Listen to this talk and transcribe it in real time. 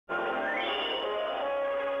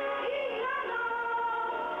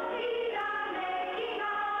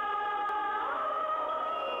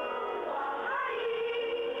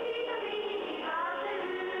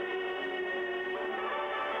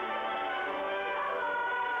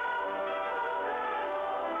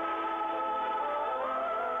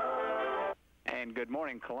good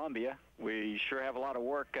morning, Columbia. We sure have a lot of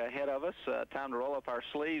work ahead of us. Time to roll up our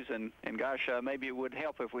sleeves, and gosh, maybe it would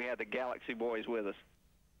help if we had the Galaxy boys with us.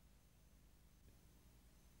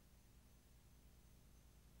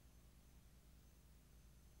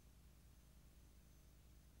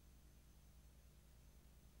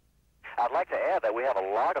 I'd like to add that we have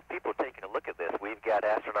a lot of people taking a look at this. We've got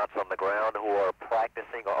astronauts on the ground who are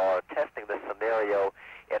practicing or testing this scenario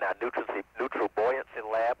in our neutral buoyancy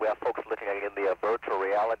lab. We have folks looking at it in the virtual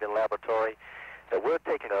reality laboratory. So we're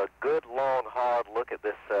taking a good, long, hard look at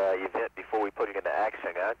this event before we put it into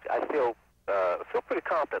action. I feel pretty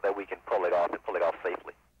confident that we can pull it off and pull it off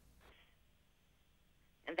safely.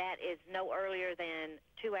 And that is no earlier than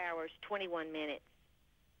 2 hours, 21 minutes.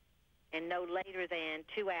 And no later than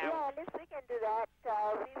 2 hours. Yeah, at least we can do that.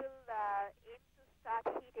 We will aim to start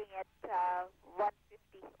heating at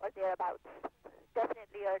 150 or thereabouts.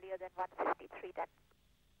 Definitely earlier than 153 then.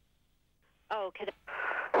 Oh, okay.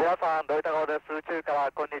 皆さん、どういったことです。宇宙か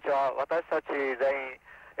らこんにちは。私たち全員、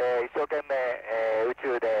一生懸命、宇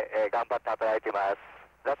宙で、頑張って働いています。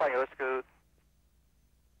皆さんよろしく。